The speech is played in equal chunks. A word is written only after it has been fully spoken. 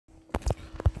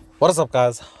What is up,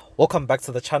 guys? Welcome back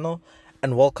to the channel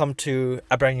and welcome to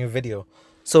a brand new video.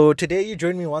 So today you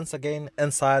join me once again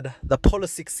inside the Polo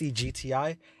 6C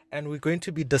GTI and we're going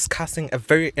to be discussing a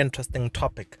very interesting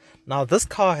topic. Now this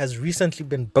car has recently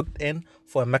been booked in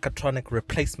for a mechatronic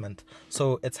replacement,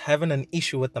 so it's having an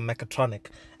issue with the mechatronic,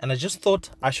 and I just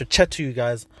thought I should chat to you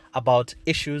guys about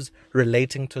issues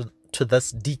relating to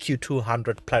this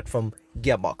DQ200 platform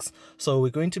gearbox. So we're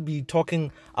going to be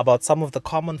talking about some of the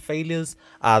common failures,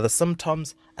 the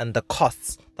symptoms and the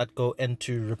costs that go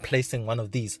into replacing one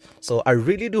of these. So I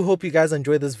really do hope you guys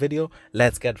enjoy this video.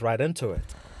 Let's get right into it.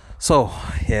 So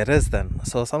here it is then.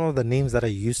 So some of the names that I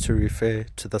use to refer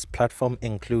to this platform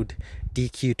include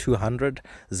DQ200,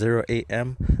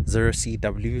 0AM,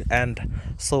 0CW, and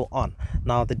so on.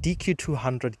 Now the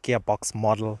DQ200 gearbox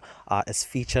model is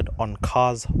featured on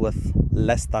cars with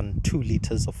less than 2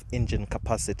 liters of engine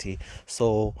capacity.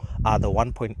 So the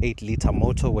 1.8 liter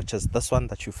motor, which is this one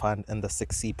that you find in the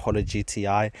 6C Polo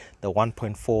GTI, the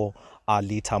 1.4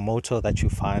 liter motor that you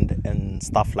find in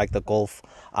stuff like the Golf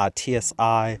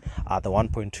TSI, the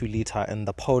 1.2 liter in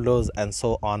the Polos, and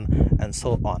so on and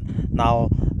so on. Now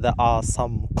there are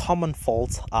some common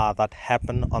faults that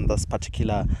happen on this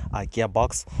particular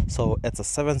gearbox. So it's a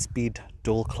 7-speed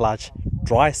dual clutch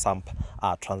dry sump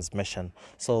transmission.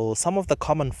 So some of the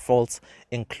common faults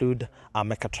include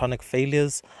mechatronic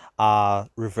failures,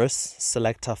 reverse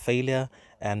selector failure,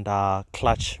 and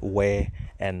clutch wear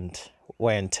and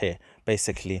tear.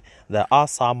 Basically, there are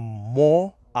some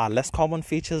more less common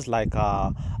features like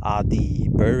the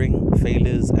bearing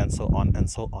failures and so on and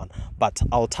so on, but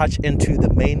I'll touch into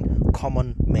the main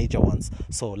common major ones.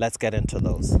 So let's get into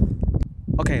those.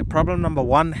 Okay, problem number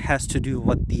one has to do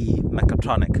with the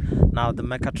mechatronic. Now the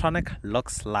mechatronic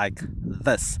looks like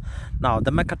this. Now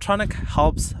the mechatronic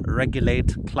helps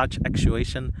regulate clutch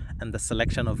actuation and the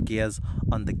selection of gears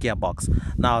on the gearbox.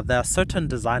 Now there are certain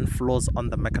design flaws on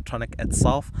the mechatronic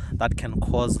itself that can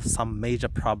cause some major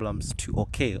problems to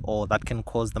occur, or that can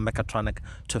cause the mechatronic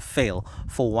to fail.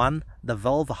 For one, the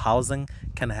valve housing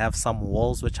can have some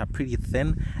walls which are pretty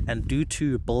thin, and due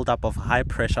to buildup of high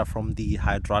pressure from the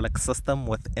hydraulic system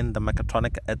within the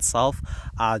mechatronic itself,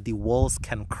 the walls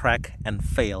can crack and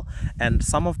fail. And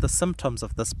some of the symptoms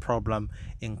of this problem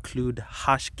include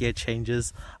harsh gear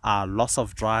changes, loss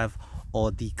of drive,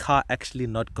 or the car actually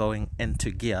not going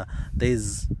into gear.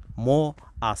 There's more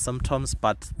symptoms,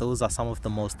 but those are some of the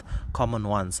most common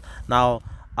ones. Now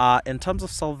in terms of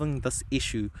solving this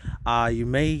issue,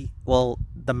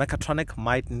 the mechatronic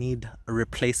might need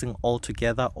replacing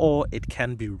altogether, or it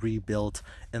can be rebuilt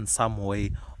in some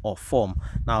way or form.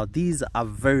 Now these are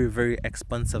very, very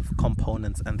expensive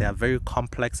components, and they are very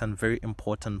complex and very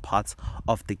important parts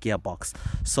of the gearbox.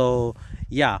 So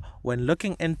yeah, when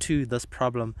looking into this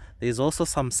problem, there's also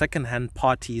some second-hand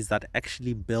parties that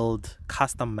actually build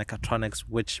custom mechatronics,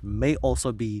 which may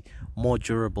also be more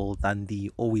durable than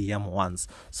the OEM ones.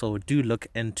 So do look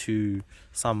into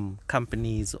some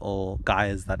companies or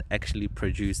guys that actually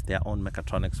produce their own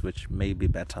mechatronics, which may be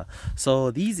better. So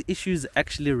these issues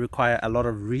actually require a lot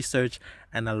of research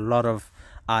and a lot of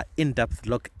in-depth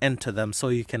look into them, so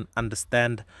you can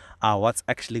understand what's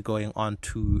actually going on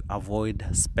to avoid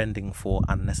spending for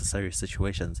unnecessary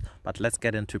situations. But let's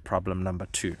get into problem number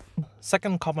two.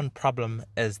 Second common problem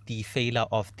is the failure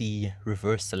of the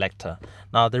reverse selector.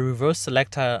 Now the reverse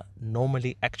selector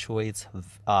normally actuates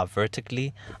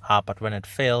vertically, but when it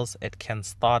fails, it can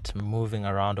start moving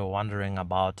around or wandering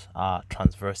about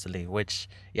transversely, which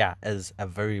is a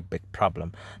very big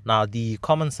problem. Now the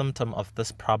common symptom of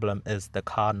this problem is the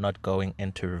car not going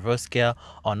into reverse gear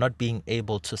or not being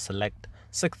able to select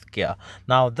 6th gear.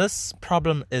 Now this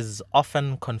problem is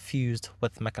often confused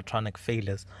with mechatronic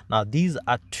failures. Now these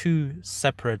are two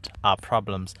separate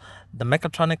problems. The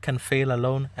mechatronic can fail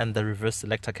alone, and the reverse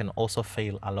selector can also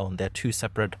fail alone. They're two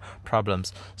separate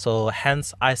problems. So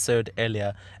hence I said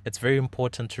earlier, it's very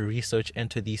important to research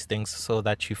into these things so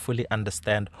that you fully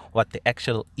understand what the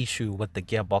actual issue with the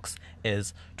gearbox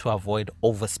is, to avoid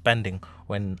overspending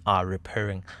when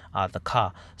repairing the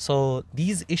car. So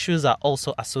these issues are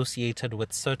also associated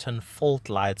with certain fault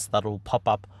lights that will pop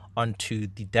up onto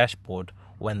the dashboard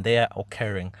when they are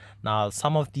occurring. Now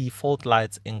some of the fault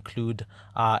lights include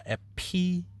a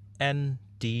PNDS,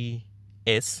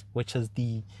 which is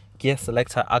the gear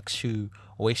selector actuation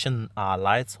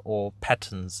lights or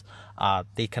patterns.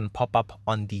 They can pop up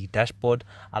on the dashboard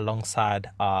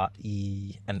alongside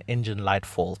an engine light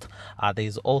fault.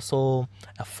 There's also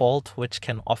a fault which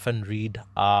can often read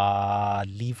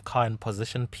leave car in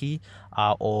position P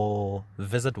or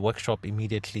visit workshop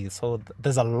immediately. So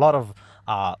there's a lot of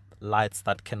lights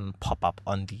that can pop up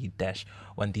on the dash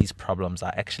when these problems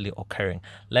are actually occurring.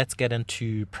 Let's get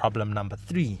into problem number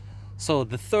 3. So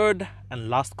the third and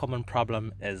last common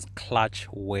problem is clutch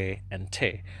wear and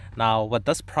tear. Now with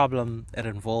this problem, it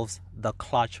involves the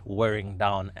clutch wearing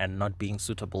down and not being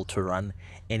suitable to run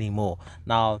anymore.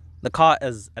 Now the car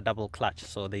is a double clutch,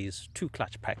 so there's 2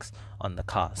 clutch packs on the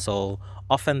car. So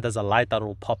often there's a light that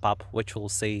will pop up which will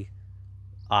say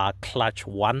clutch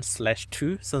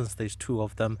 1/2, since there's 2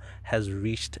 of them, has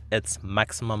reached its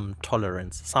maximum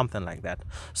tolerance, something like that.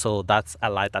 So that's a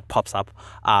light that pops up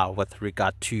with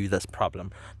regard to this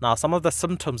problem. Now some of the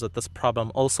symptoms of this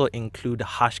problem also include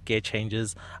harsh gear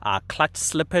changes, clutch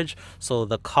slippage, so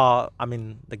the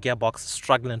gearbox is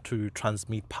struggling to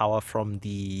transmit power from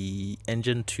the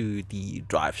engine to the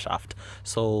drive shaft,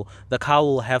 so the car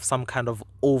will have some kind of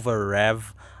over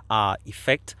rev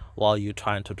effect while you're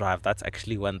trying to drive. That's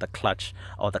actually when the clutch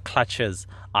or the clutches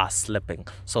are slipping.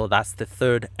 So that's the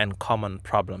third and common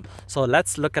problem. So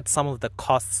let's look at some of the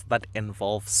costs that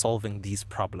involve solving these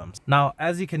problems. Now,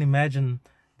 as you can imagine,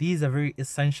 these are very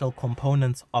essential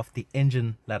components of the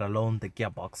engine, let alone the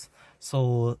gearbox.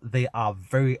 So they are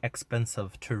very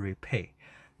expensive to repair.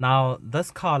 Now, this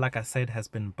car, like I said, has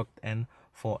been booked in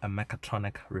for a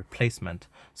mechatronic replacement.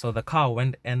 So the car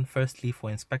went in firstly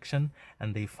for inspection,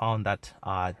 and they found that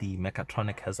the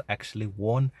mechatronic has actually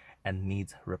worn and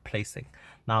needs replacing.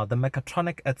 Now the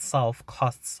mechatronic itself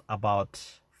costs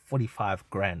about 45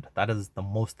 grand. That is the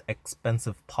most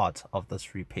expensive part of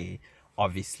this repair,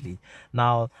 obviously.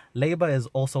 Now labor is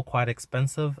also quite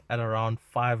expensive at around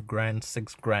 5 grand,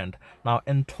 6 grand. Now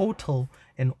in total,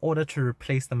 in order to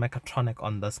replace the mechatronic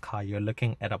on this car, you're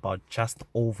looking at about just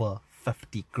over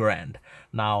 50 grand.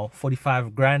 Now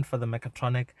 45 grand for the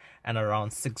mechatronic and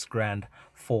around 6 grand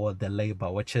for the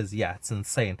labor, which is, yeah, it's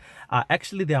insane.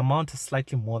 Actually the amount is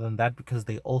slightly more than that because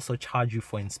they also charge you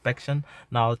for inspection.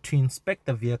 Now to inspect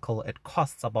the vehicle, it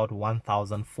costs about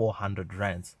 1,400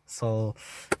 rands. So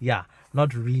yeah,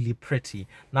 not really pretty.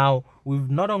 Now we've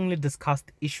not only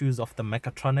discussed issues of the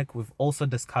mechatronic, we've also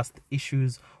discussed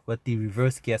issues with the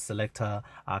reverse gear selector,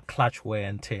 clutch wear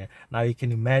and tear. Now you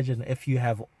can imagine if you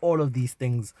have all of these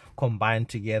things combined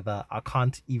together, I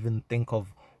can't even think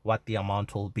of what the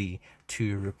amount will be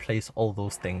to replace all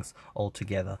those things all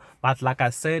together. But like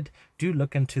I said, do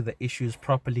look into the issues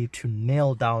properly to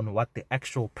nail down what the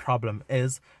actual problem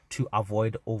is to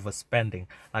avoid overspending.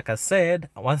 Like I said,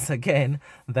 once again,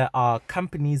 there are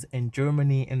companies in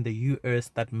Germany, in the US,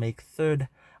 that make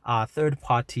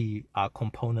third-party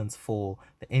components for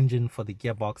the engine, for the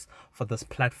gearbox, for this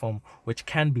platform, which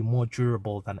can be more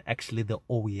durable than actually the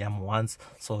OEM ones.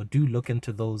 So do look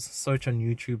into those. Search on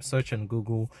YouTube, search on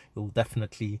Google. You'll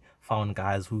definitely find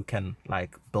guys who can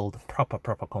like build proper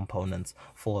components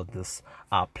for this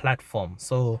platform.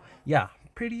 So yeah,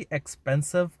 pretty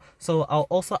expensive. So I'll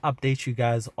also update you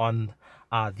guys on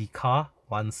the car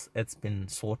once it's been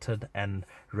sorted and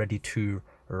ready to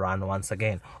run once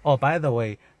again. Oh, by the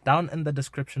way, down in the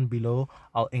description below,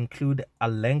 I'll include a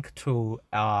link to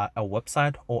a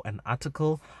website or an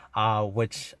article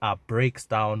which breaks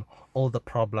down all the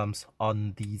problems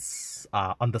on these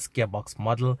on this gearbox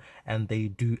model, and they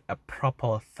do a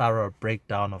proper thorough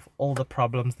breakdown of all the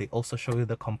problems. They also show you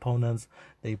the components.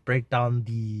 They break down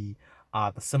the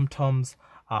symptoms,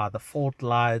 the fault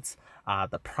lights,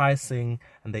 the pricing,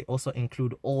 and they also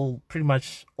include pretty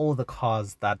much all the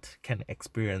cars that can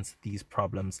experience these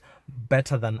problems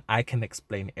better than I can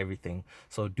explain everything.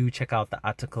 So do check out the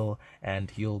article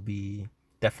and you'll be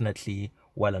definitely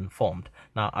well informed.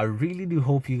 Now I really do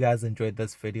hope you guys enjoyed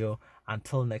this video.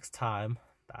 Until next time,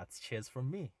 that's cheers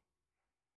from me.